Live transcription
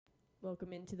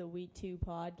Welcome into the Week 2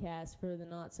 podcast for the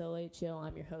Not So Late Show.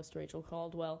 I'm your host, Rachel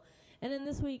Caldwell. And in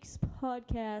this week's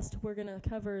podcast, we're going to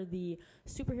cover the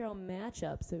superhero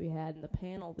matchups that we had in the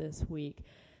panel this week.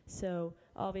 So,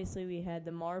 obviously, we had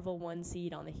the Marvel 1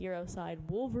 seed on the hero side,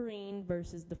 Wolverine,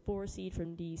 versus the 4 seed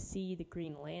from DC, the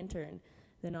Green Lantern.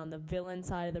 Then on the villain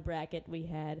side of the bracket, we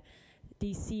had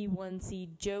DC 1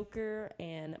 seed Joker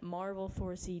and Marvel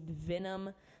 4 seed Venom.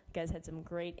 You guys had some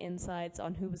great insights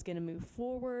on who was going to move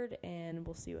forward, and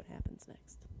we'll see what happens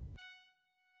next.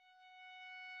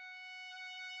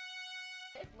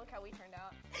 Look how we turned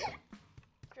out.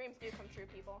 Dreams do come true,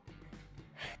 people.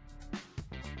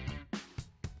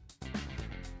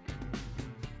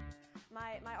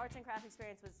 My arts and crafts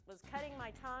experience was cutting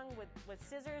my tongue with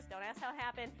scissors, don't ask how it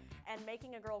happened, and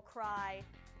making a girl cry.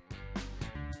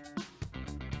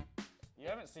 You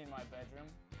haven't seen my bedroom.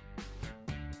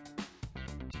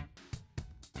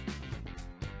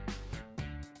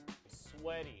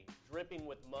 Sweaty, dripping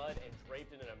with mud, and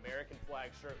draped in an American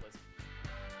flag shirtless.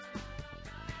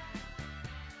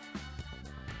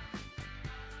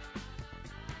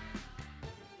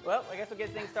 Well, I guess we'll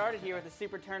get things started here with the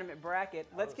Super Tournament bracket.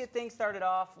 Let's get things started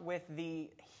off with the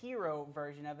hero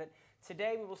version of it.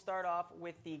 Today we will start off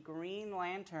with the Green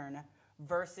Lantern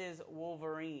versus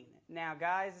Wolverine. Now,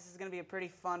 guys, this is going to be a pretty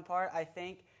fun part, I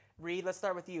think. Reed, let's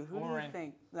start with you. Who do you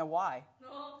think? Now, why?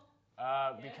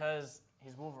 Because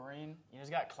he's Wolverine. You know, he's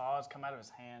got claws come out of his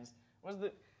hands. What's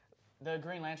the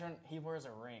Green Lantern? He wears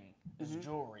a ring. It's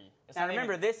jewelry. It's Now,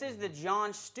 remember, this is the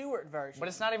John Stewart version. but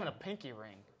it's not even a pinky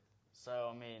ring.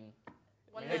 So, I mean...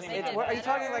 Are you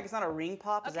talking like it's not a ring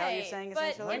pop? Is that what you're saying, but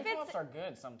essentially? Ring pops are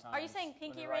good sometimes. Are you saying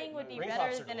pinky when they're ring would be Ring better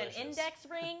pops are than delicious. an index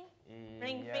ring?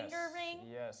 Ring Yes. finger ring?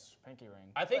 Yes, pinky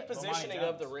ring. I think But positioning Lonnie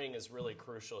of the Jones. ring is really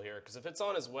crucial here, because if it's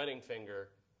on his wedding finger,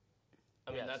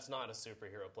 I mean, Yes. that's not a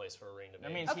superhero place for a ring to be.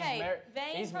 That means Okay,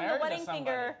 vein he's from married the to wedding somebody.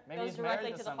 finger Maybe goes he's married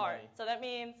directly to to the heart. somebody. So that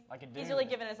means Like a he's dude. really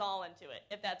giving his all into it,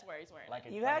 if that's where he's wearing it. Like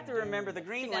a, You like have a to dude. remember, the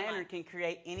Green Keep that in Lantern mind. can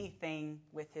create anything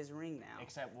with his ring now.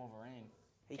 Except Wolverine.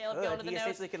 He Caleb could. going to the He notes.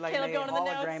 essentially could like Caleb make a going to the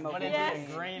notes. hologram of But Yes. it'd Wolverine.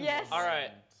 be a green Yes. All Wolverine,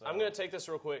 right, so- I'm going to take this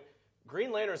real quick.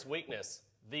 Green Lantern's weakness,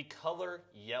 the color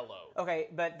yellow. Okay,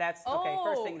 but that's okay. Oh,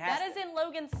 First thing, it has that is in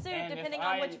Logan's suit, And if depending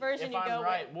on which version if you I'm go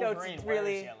right, with. Wolverine it's wears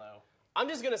really- yellow. I'm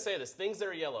just going to say this. Things that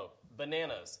are yellow,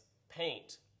 bananas,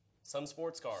 paint, some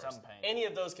sports cars, Some paint. any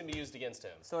of those can be used against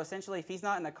him. So essentially, if he's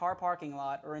not in the car parking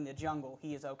lot or in the jungle,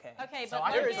 he is okay. Okay, So but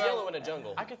I There Logan, is yellow in a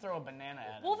jungle. I could throw a banana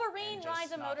at him. Wolverine and just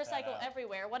rides a knock that motorcycle out.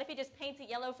 everywhere. What if he just paints it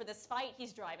yellow for this fight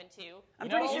he's driving to? I'm You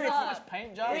know, pretty sure all it's those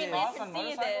paint jobs Green cost Lantern on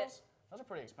sees it. motorcycles. Those are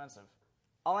pretty expensive.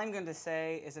 All I'm going to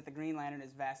say is that the Green Lantern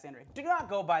is vastly underrated. Do not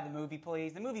go by the movie,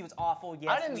 please. The movie was awful.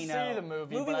 Yes, I didn't we see know. the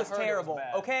movie, Movie but I was heard it was terrible.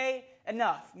 bad. Okay,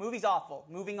 enough. Movie's awful.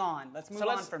 Moving on. Let's move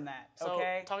on from that. So,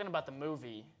 Okay. talking about the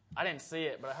movie, I didn't see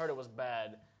it, but I heard it was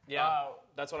bad. Yeah,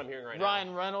 that's what I'm hearing right now.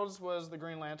 Ryan Reynolds was the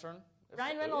Green Lantern.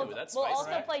 Ryan Reynolds that's will spicy. also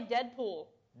Right. play Deadpool.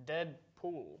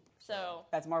 Deadpool. So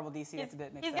That's Marvel DC. That's a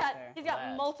bit mixed he's up got there. he's got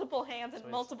That. multiple hands and So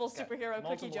he's multiple got superhero cookie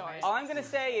multiple jars. hands. All I'm going to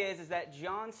say is that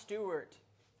Jon Stewart,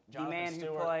 the Jonathan man who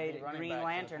Stewart, played the running Green back for the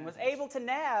Lantern, was Panthers. able to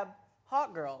nab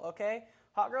Hot Girl. Okay,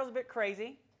 Hot Girl's a bit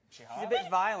crazy. She She's hot? a bit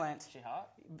violent. She hot?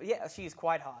 But yeah, she's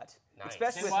quite hot. Nice.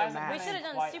 Especially Then with why her is it We mask. should have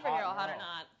done Quite superhero hot hot or girl.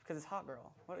 not. Because it's Hot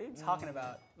Girl. What are you talking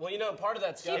about? Well, you know, part of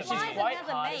that's got to flies She's and quite has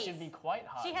a hot. It mace. should be quite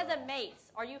hot. She has though. a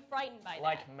mace. Are you frightened by that?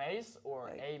 Like mace or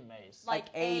a mace? Like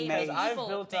a a mace. evil I've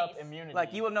built up mace. immunity.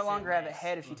 Like, you will no to longer have a mace.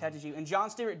 head if she touches you. And Jon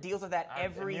Stewart deals with that I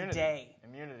have every immunity. day.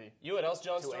 Immunity. You know what else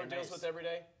Jon To a Stewart deals mace. with every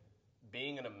day?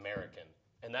 Being an American.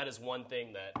 And that is one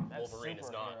thing that That's Wolverine is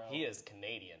not. superhero. He is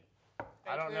Canadian.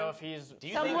 I don't know if he's.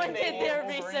 you Someone think did Canadian their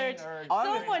Wolverine research. or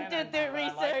Someone Green did their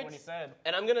Lantern, but I like what he research. said.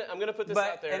 And I'm gonna put this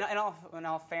out But there. in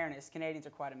all fairness, Canadians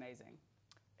are quite amazing.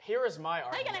 Here is my How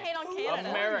you argument. gonna hate on Canada?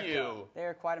 America. You. They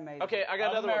are quite amazing. Okay, I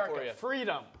got another America. one for you.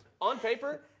 Freedom. On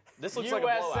paper, this looks like a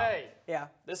blowout. USA. Yeah.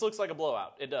 This looks like a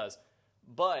blowout. It does.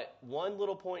 But one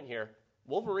little point here: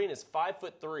 Wolverine is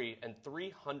 5'3" and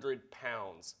 300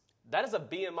 pounds. That is a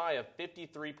BMI of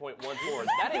 53.14.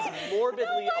 That is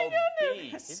morbidly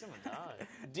obese. He's gonna die.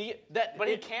 But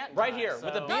he can't Right die, here,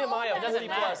 with a so- BMI of It doesn't 40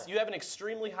 plus, matter. you have an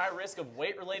extremely high risk of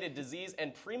weight-related disease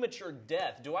and premature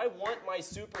death. Do I want my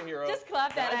superhero Just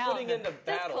clap that I'm out. putting into Just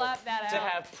battle clap that to out.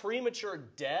 have premature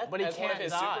death But he as one of can't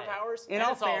his die. superpowers? In And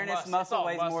all it's all fairness, muscle. It's muscle all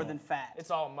weighs more muscle. than fat.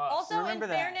 It's all must. Also, Remember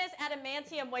in that. fairness,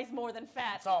 adamantium weighs more than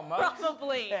fat. It's all must.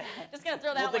 Probably. Just gonna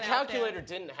throw that Well, the one out there. calculator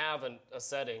didn't have a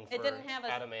setting for It didn't have a-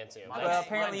 adamantium. Mine Well, does.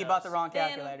 apparently you Mine bought the does. wrong Then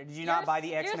calculator. Did you your not buy the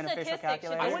your X-Men official statistics should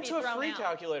calculator? I just went be to a thrown free out.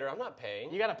 calculator. I'm not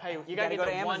paying. You gotta pay. You gotta gotta go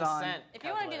get to the 1 Amazon. cent. If you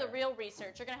want to do the calculator. real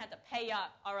research, you're gonna have to pay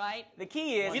up. All right? The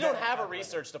key is We don't have a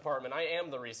research department. I am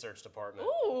the research department.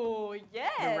 Ooh,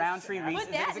 yes. the Roundtree research.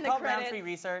 Put that Is in it the called credits. Roundtree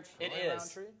Research? It Roy is.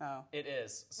 Roundtree? Oh, It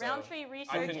is. So Roundtree I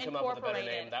Research couldn't come up with a better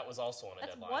Incorporated. name. That was also on a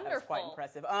That's deadline. wonderful. that's quite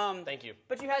impressive. Thank you.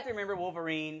 But you have to remember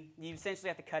Wolverine. You essentially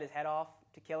have to cut his head off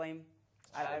to kill him.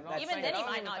 That's, Even I then, he don't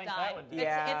might even not think die. that would be-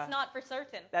 Yeah. It's not for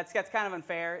certain. that's kind of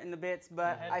unfair in the bits,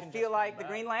 but The head I can feel just like come the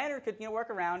back. Green Lantern could work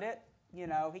around it. You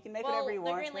know, he can make Well, whatever he the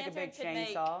wants. Green Make a big Lantern could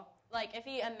make- chainsaw. Like if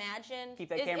he imagined, Keep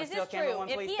that camera is still, this camera true? one,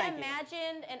 If please. he Thank you.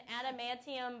 imagined an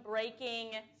adamantium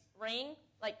breaking ring,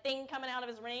 like thing coming out of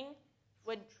his ring,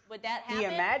 would that happen? He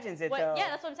imagines it, What- though. Yeah,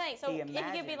 that's what I'm saying. So He he could be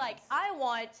imagines. like, I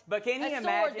want But can a he sword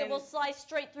imagine? that will slice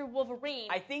straight through Wolverine.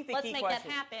 I think the Let's key make question-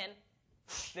 that happen.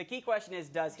 The key question is,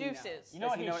 does he know? Deuces. You know Does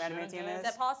what he he know what should've adamantium did? is? Is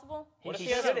that possible? What if He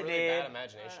he has a shoulda really did. bad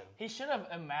imagination? He should have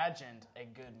imagined a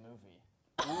good movie.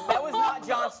 That was not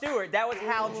Jon Stewart. That was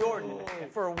Hal Jordan.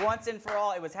 For once and for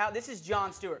all, it was Hal. This is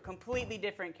Jon Stewart, completely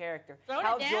different character. Throwing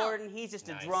Hal it down. Jordan, he's just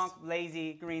a Nice. drunk,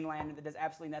 lazy Green Lantern that does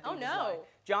absolutely nothing Oh, with his no. life.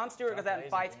 Jon Stewart goes Drunk, out and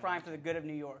lazy fights Green crime for the good of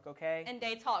New York. Okay. And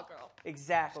dates hot girl.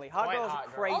 Exactly. Hot Quite Girl's hot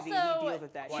girl. crazy. Also, and he deals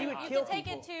with that. quite She would hot You kill could take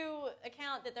people. into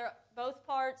account that they're both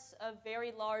parts of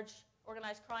very large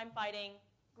organized crime fighting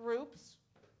groups.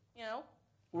 You know,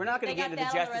 We're not going They to get got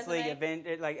into the that on the Justice League resume.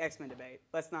 event, like X-Men debate.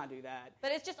 Let's not do that.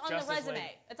 but it's just on Justice the resume.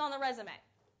 League. It's on the resume.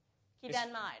 Keep that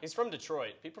in mind. He's from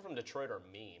Detroit. People from Detroit are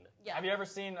mean. Yeah. Have you ever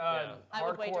seen I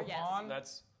would wager Hardcore yes. Pawn?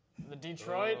 That's The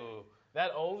Detroit? Ooh.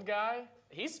 That old guy?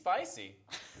 He's spicy.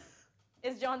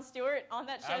 Is Jon Stewart on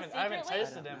that show I haven't secretly?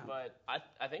 tasted him, but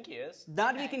I think he is.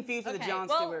 Not to be Okay. confused with the Okay. Jon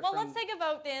well, Stewart Well, from let's take a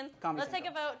vote then. Comedy Let's take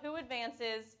a Central. vote. Who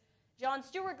advances? Jon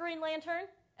Stewart Green Lantern,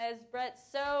 as Brett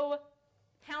so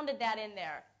pounded that in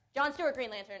there. Jon Stewart Green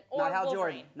Lantern or Not Hal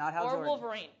Wolverine. Jordan. Not Hal or Jordan.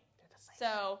 Wolverine.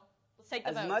 So let's take the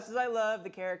As vote. much as I love the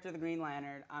character of the Green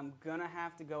Lantern, I'm gonna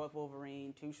have to go with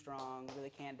Wolverine. Too strong, really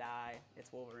can't die.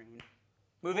 It's Wolverine.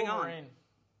 Moving Wolverine.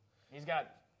 He's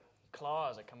got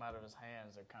claws that come out of his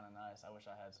hands. They're kind of nice. I wish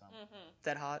I had some. on. Is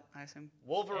that hot? I assume.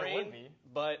 Wolverine, be.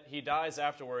 but he dies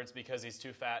afterwards because he's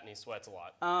too fat and he sweats a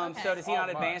lot. Okay. So does he All not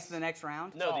advance must. to the next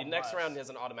round? No, all the next must. round is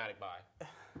an automatic buy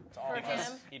It's all For because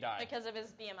him? he died. because of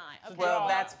his BMI. Okay. Well, draw.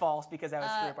 that's false because that would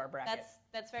screw up our bracket.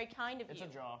 That's very kind of It's you a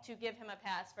draw. to give him a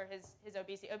pass for his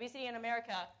obesity. Obesity in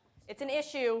America, it's an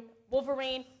issue.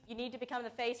 Wolverine, you need to become the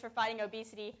face for fighting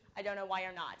obesity. I don't know why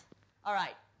you're not. All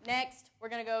right, next we're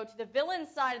going to go to the villain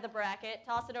side of the bracket.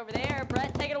 Toss it over there.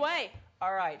 Brett, take it away.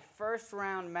 All right, first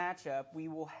round matchup, we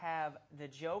will have the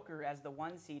Joker as the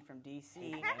 1 seed from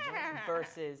DC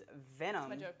versus Venom,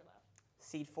 My Joker laugh.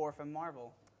 seed 4 from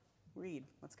Marvel. Reed,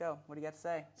 let's go. What do you got to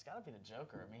say? It's got to be the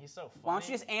Joker. I mean, he's so funny. Why don't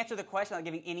you just answer the question without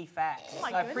giving any facts?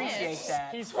 my I appreciate goodness.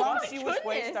 that. He's Why don't funny. you just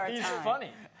waste our He's time?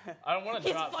 funny. I don't want to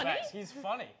He's drop funny? facts. He's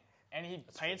funny. And he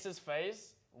paints his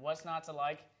face. What's not to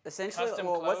like? Essentially, Custom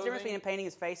well, what's the difference clothing. between painting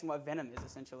his face and what Venom is,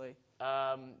 essentially?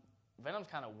 Venom's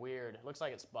kind of weird. It looks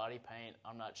like it's body paint.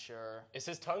 I'm not sure. Is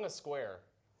his tongue a square?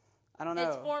 I don't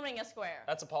It's know. forming a square.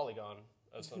 That's a polygon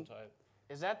of some type.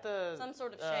 Is that the Some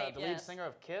sort of shape, the lead yes. singer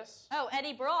of Kiss? Oh,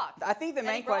 Eddie Brock. I think the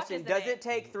main Eddie Brock question, is the does name. it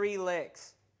take 3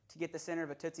 licks to get the center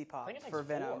of a Tootsie Pop think it takes for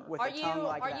Venom 4. with Are a tongue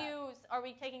like that? Are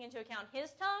we taking into account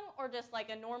his tongue or just like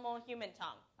a normal human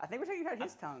tongue? I think we're taking out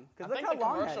his tongue. I Because look think how the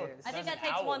long that commercial is. I think says that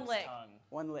takes one owl's lick. tongue.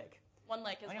 1 lick. One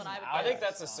lick is I think what it's I an would owl. I think guess.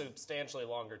 that's a substantially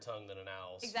longer tongue than an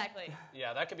owl's. Exactly.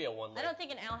 Yeah, that could be a one I lick. don't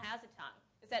think an owl has a tongue.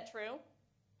 Is that true?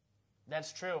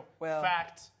 That's true. Well-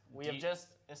 fact. We have Deep. just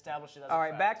established it as All a right,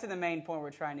 fact. back to the main point we're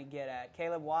trying to get at.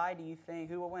 Caleb, why do you think,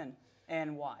 who will win?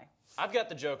 And why? I've got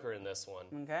the Joker in this one.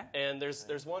 Okay. And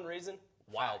there's one reason.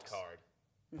 Wild Facts. card.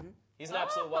 Mm-hmm. He's an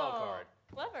absolute wild card.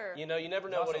 Clever. You know, you never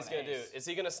know He's what also he's an going to do. ace. Is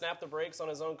he going to snap the brakes on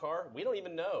his own car? We don't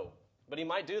even know. But he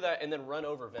might do that and then run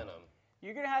over Venom.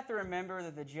 You're going to have to remember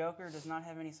that the Joker does not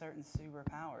have any certain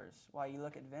superpowers. While you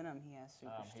look at Venom, he has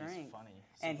super He's strength. funny.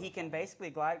 And Super he can funny. basically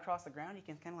glide across the ground. He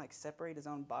can kind of like separate his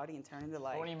own body and turn into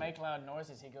like. But when he makes loud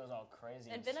noises, he goes all crazy.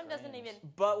 and Venom doesn't even.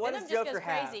 But what Venom does just Joker goes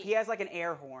have? crazy. He has like an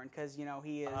air horn because, you know,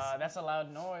 he is. That's a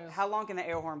loud noise. How long can the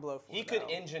air horn blow for? He could though?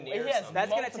 engineer He has something. That's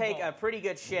going to take multiple- a pretty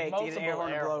good shake to get an air multiple horn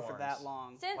to air blow for horns. that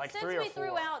long. Since, Like since 3 or we threw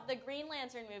 4. out the Green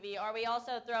Lantern movie, are we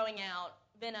also throwing out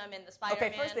Venom in the Spider-Man?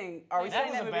 Okay, first thing, are we movie? That saying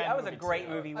was that a movie? bad That was a movie, great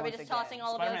too. movie. Are we once just again. tossing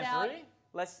all of those Spider-Man out? 3?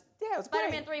 Yeah, it was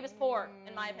Spider-Man great. 3 was poor,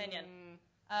 in my opinion.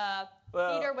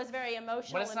 Well- Peter was very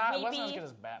emotional But it's and not- it weepy. wasn't as good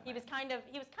as Batman. He was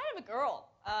kind of a girl.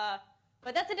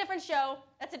 But that's a different show.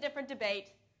 That's a different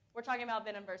debate. We're talking about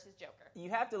Venom versus Joker. You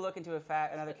have to look into a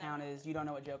fact. Another Spit that count out. is you don't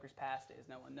know what Joker's past is.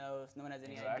 No one knows. No one has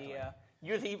any Exactly. idea.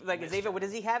 You're like, is Eva,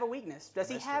 does he have a weakness? Does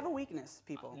he have a weakness,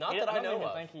 people? Not He- that I don't know even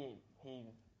of. think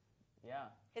yeah.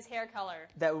 His hair color,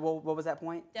 What was that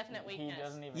point? definite weakness. He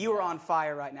doesn't even. You were know. on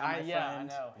fire right now, my I friend.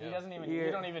 know. He Yeah. doesn't even. You're-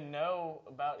 You don't even know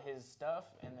about his stuff,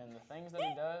 and then the things that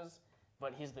he does.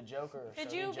 but he's the Joker. so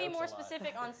Could he you be jokes more a lot.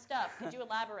 specific on stuff? Could you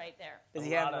elaborate there? Does A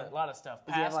he have lot of stuff.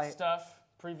 does he have, Past like- stuff,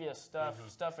 previous stuff,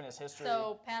 stuff in his history.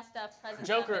 So past stuff, present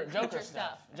Joker, stuff, and Joker future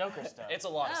stuff. Joker stuff. It's a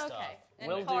lot of Oh, stuff. okay. And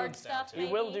We'll do card down stuff, to it.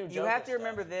 maybe? We will do You Joker have to stuff.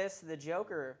 remember this: the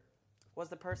Joker was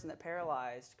the person that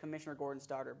paralyzed Commissioner Gordon's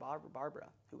daughter, Barbara,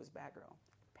 who was Batgirl.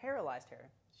 Paralyzed her.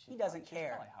 He doesn't She's care.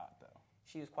 probably hot though.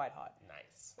 She was quite hot.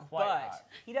 Nice. Quite but hot.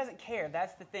 he doesn't care.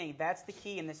 That's the thing. That's the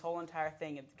key in this whole entire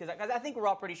thing. Because I think we're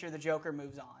all pretty sure the Joker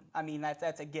moves on. I mean,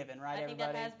 that's a given, right, I think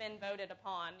everybody? that has been voted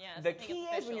upon, yes. The I think key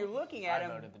it's is when you're official. looking at I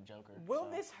him, voted the Joker. will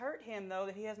so. this hurt him, though,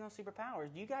 that he has no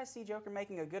superpowers? Do you guys see Joker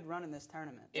making a good run in this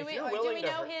tournament? Do If we, you're or do willing we to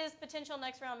know hurt- his potential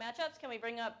next round matchups? Can we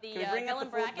bring up the Can we bring up villain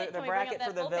the full- bracket? the Can we bracket bring up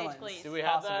for that the full villains? page, please? Do we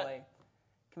have that? Possibly.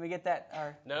 Can we get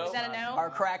that? No. Is that a no? Our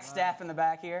crack staff in the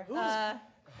back here. That's,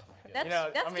 You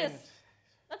know, that's I mean, just,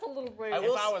 that's a little rude.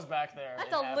 if I was back there, That's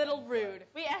it a happened, little but- rude.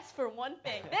 We asked for one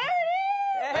thing. There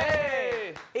it is!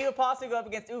 Hey! He would possibly go up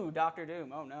against, Dr.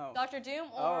 Doom. Oh, no. Dr. Doom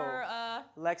or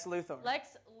Lex Luthor.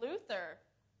 Lex Luthor.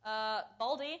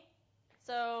 Baldy.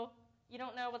 So you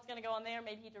don't know what's going to go on there.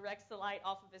 Maybe he directs the light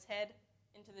off of his head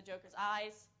into the Joker's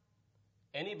eyes.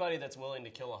 Anybody that's willing to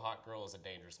kill a hot girl is a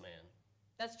dangerous man.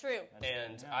 That's true.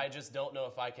 And I just don't know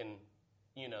if I can,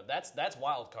 that's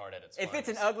wild card at its If it's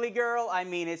an finest. ugly girl, I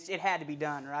mean, it had to be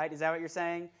done, right? Is that what you're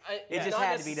saying? It just not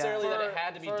had to be done. necessarily that it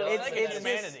had to be For done. the It's, sake but of it's, that just,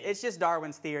 humanity. it's just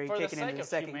Darwin's theory For the kicking into sake the of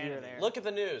second gear humanity. there. Look at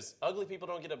the news. Ugly people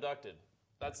don't get abducted.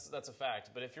 That's a fact.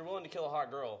 But if you're willing to kill a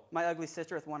hot girl, My ugly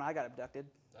sister with one eye got abducted.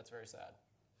 that's very sad.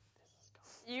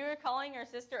 You're calling your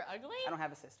sister ugly? I don't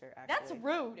have a sister, actually. That's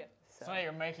rude. So now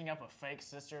you're making up a fake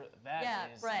sister. That Yeah,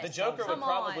 is Brett. The Joker would Come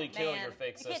probably on, kill man. your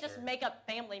fake You can't just sister. make up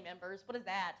family members. What is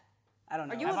that? I don't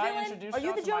know. Are you Have a I villain? introduced Are you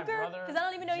y'all the to my Joker? brother, Because I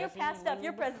don't even know your Jiffy past stuff,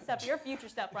 your Lube? present stuff, your future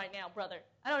stuff right now, brother.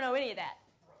 I don't know any of that.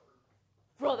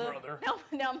 Brother. Brother.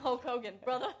 Now I'm Hulk Hogan.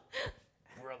 Brother.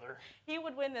 brother. He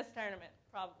would win this tournament,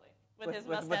 probably, with his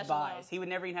with mustache buys. alone. He would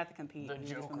never even have to compete. The He would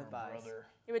just Joker, win with buys. brother.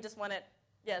 He would just win it.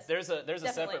 Yes. There's a Definitely.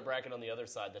 separate bracket on the other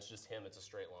side that's just him. It's a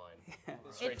straight line.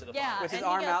 Straight to the yeah. final. With his And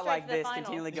he arm goes out straight like to the this, final.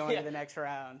 continually going Yeah. to the next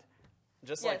round.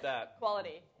 Just Yes, like that.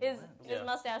 Quality. His Yeah.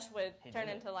 mustache would He turn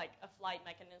did it. into like a flight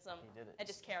mechanism He did it. and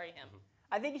just carry him.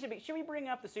 I think it should be. Should we bring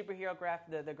up the superhero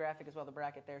the graphic as well, the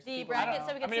bracket there? so The people bracket know?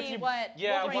 so we can I mean, if see you- what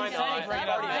Yeah, Wolverine's why gonna not? make Bring up, it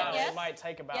up right? now. Yes. It might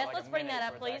take about Yes, like let's a bring minute that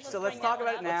up, for please. it to So Let's let's bring talk that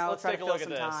about it up. now. Let's Try take to a fill look at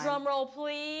some this. time. Drum roll,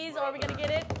 please. Are we gonna get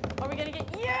it? Are we gonna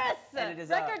get yes? And it is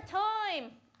Record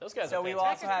time. Those guys So are we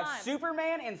fantastic. also have time.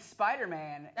 Superman and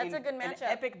Spider-Man. That's in a good An matchup.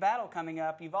 epic battle coming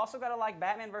up. You've also got to like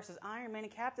Batman versus Iron Man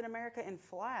and Captain America and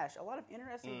Flash. A lot of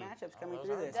interesting matchups coming those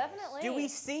through are this. Definitely. Do we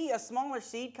see a smaller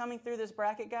seed coming through this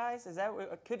bracket, guys?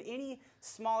 Could any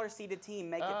smaller seeded team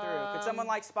make it through? Could someone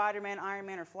like Spider-Man, Iron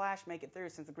Man, or Flash make it through?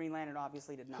 Since the Green Lantern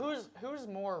obviously did not. Who's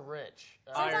more rich?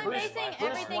 Since I'm Bruce- basing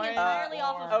Bruce everything Wayne entirely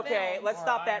off or- of Okay, films. let's Or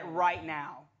stop that Iron Man. right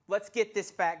now. Let's get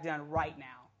this fact done right now.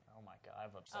 Oh my god,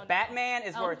 I've upset. Oh, no. Batman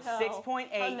is Oh, worth no. $6.8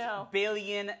 Oh, no.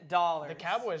 billion. The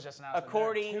Cowboys just announced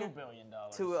According $2 billion to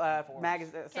Forbes. certain Caleb-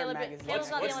 magazines. Caleb's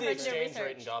not What's the the only person to do exchange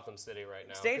rate in research. Gotham City right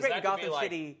now? Exchange 'Cause rate in that could be Gotham like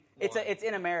City, one. it's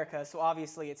in America, so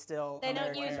obviously it's still They don't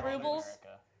American. use Where in rubles?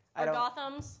 America? I Or don't-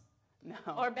 Gothams? No.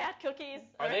 Or bad cookies?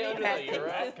 Are or they any of under that the things? euro?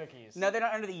 Rat cookies. No, they're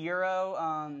not under the euro.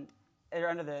 They're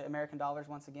under the American dollars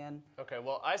once again. Okay,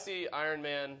 well, I see Iron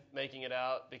Man making it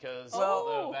out because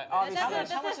Well, the Batman. obviously-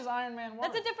 That's How much is Iron Man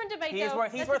worth? That's a different debate, He's though.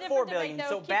 worth That's a $4 different billion. debate,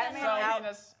 So though. Keep that Batman in mind. out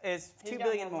that's- is he's $2 got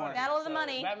billion more more. money. Battle of the So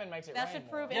money. Batman makes it That rain should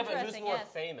more. prove Yeah, but who's interesting, more yes.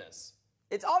 famous?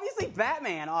 It's obviously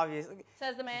Batman, obviously.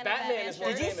 Says the man. Batman in the is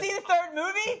Batman more Did you shirt. see the third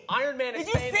movie? Iron Man is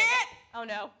Did you famous. see it? Oh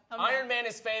no. Oh, no. Iron Man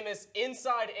is famous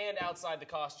inside and outside the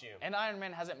costume. And Iron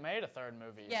Man hasn't made a third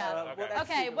movie. Yeah. so- Okay. that's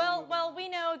Okay, stupid. well, we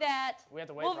know that We have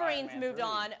to wait for Iron Wolverine's Man moved 3.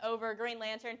 on over Green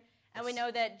Lantern, and we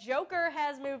know that Joker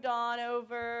has moved on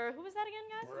over who was that again,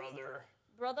 guys? Brother.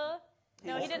 Brother?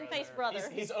 No, he didn't face brother.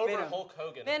 He's over Venom. Hulk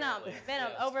Hogan. Venom, apparently.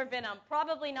 Venom, Yes. over Venom.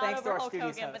 Probably not Thanks to over our Hulk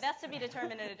studios Hogan, but host. that's to be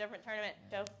determined in a different tournament.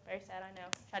 Joe, very sad, I know.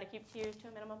 Try to keep tears to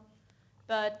a minimum.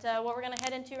 But what we're going to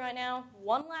head into right now,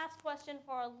 one last question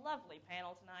for our lovely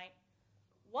panel tonight.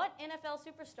 What NFL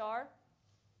superstar,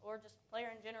 or just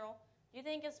player in general, do you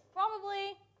think is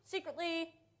probably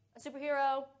secretly a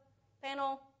superhero?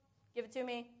 Panel, give it to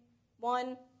me.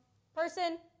 One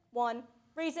person, one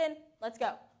reason. Let's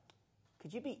go.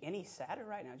 Could you be any sadder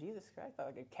right now? Jesus Christ, I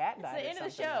thought like a cat It's died the or end of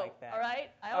the something show, like that. all right?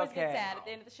 I always get Okay. sad at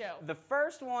the end of the show. The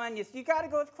first one, you got to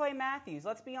go with Clay Matthews.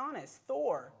 Let's be honest.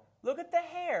 Thor. Look at the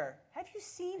hair. Have you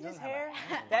seen his doesn't have hair? a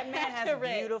hat. That man has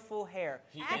Accurate. beautiful hair.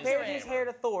 He is Compare Accurate. his hair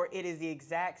to Thor, it is the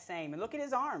exact same. And look at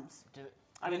his arms.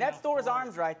 I mean, didn't that's know Thor's Thor-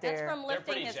 arms right there. That's from They're lifting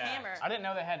pretty his jacked. hammer. I didn't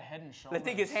know they had head and shoulders.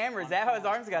 Lifting his hammer. Is on that how his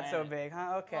Thor's arms got so planet. big,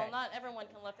 huh? Okay. Well, not everyone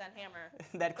can lift that hammer.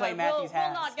 That Clay But Matthews we'll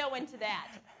has. not go into that.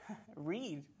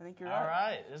 Reed, I think you're All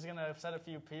right. right, this is gonna upset a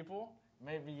few people.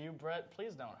 Maybe you, Brett.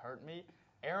 Please don't hurt me.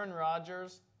 Aaron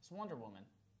Rodgers is Wonder Woman.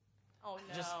 Oh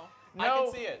no. Just I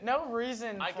can see it. No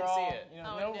reason. I for can see all- it. You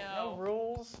know, Oh, no no.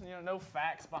 rules. You know, no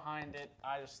facts behind it.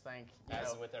 I just think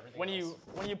As with everything when else.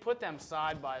 when you put them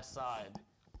side by side,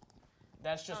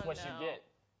 that's just Oh, what no. you get.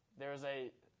 There's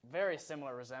a very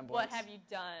similar resemblance. What have you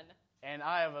done? And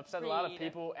I have upset a lot of Reed.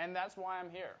 people, and that's why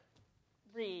I'm here.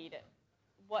 Reed,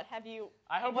 what have you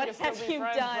I hope we what can still have be you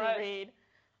friends, done, Brett. Reed?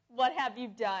 What have you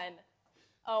done?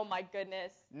 Oh my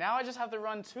goodness. Now I just have to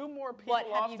run 2 more people What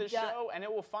have off you the done? show, and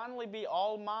it will finally be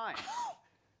all mine.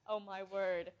 Oh my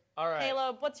word. All right.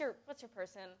 Caleb, what's your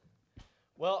person?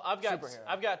 Well, I've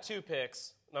Superhero. got 2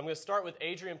 picks. And I'm going to start with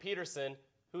Adrian Peterson,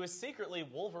 who is secretly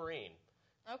Wolverine.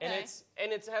 Okay.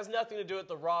 And it has nothing to do with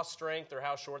the raw strength or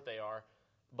how short they are.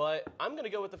 But I'm going to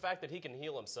go with the fact that he can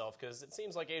heal himself, because it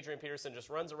seems like Adrian Peterson just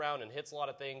runs around and hits a lot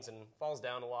of things and falls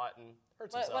down a lot and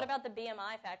hurts himself. What about the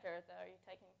BMI factor though? Are you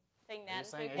taking that into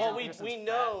saying account? Well, Adrian we Peterson's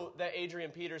know that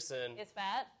Adrian Peterson, Is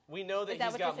fat? we know that Is that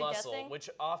he's what got you're muscle, suggesting? which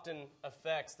often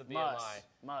affects the BMI.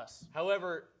 Must.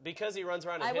 However, because he runs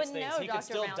around and I hits wouldn't things, know, he can Dr.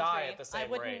 still Roundtree. die at the same I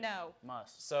wouldn't rate. know.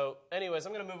 Must. So, anyways,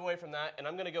 I'm going to move away from that, and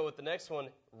I'm going to go with the next one.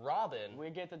 Robin, We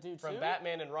get to do 2? from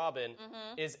Batman and Robin,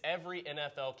 Mm-hmm. is every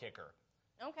NFL kicker.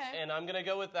 Okay. And I'm going to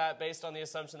go with that based on the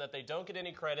assumption that they don't get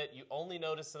any credit. You only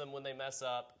notice them when they mess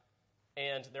up.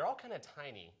 And they're all kind of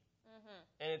tiny.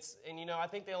 And you know, I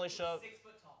think they only show up. 6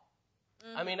 foot tall.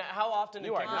 I mean, how often do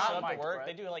You are kickers not show up to Mike, work? Brett.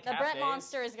 They do like the half Brett days.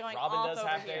 monster is going Robin off does over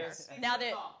half here. days. Now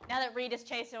that Reed is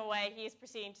chasing away, he's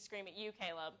proceeding to scream at you,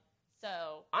 Caleb.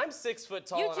 So I'm 6 foot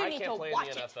tall You and two I need can't to play in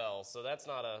watch the it. NFL, so that's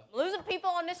not a. losing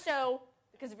people on this show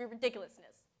because of your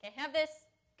ridiculousness. Can't have this.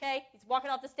 Okay? He's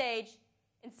walking off the stage,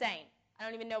 insane. I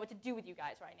don't even know what to do with you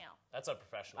guys right now. That's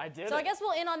unprofessional. I did So it. I guess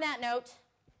we'll end on that note.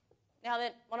 Now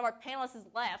that one of our panelists has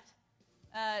left.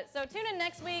 So tune in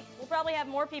next week. We'll probably have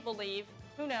more people leave.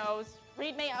 Who knows?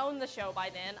 Reed may own the show by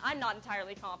then. I'm not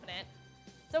entirely confident.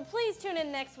 So please tune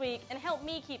in next week and help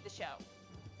me keep the show.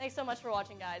 Thanks so much for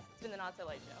watching, guys. It's been the Not So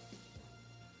Late Show.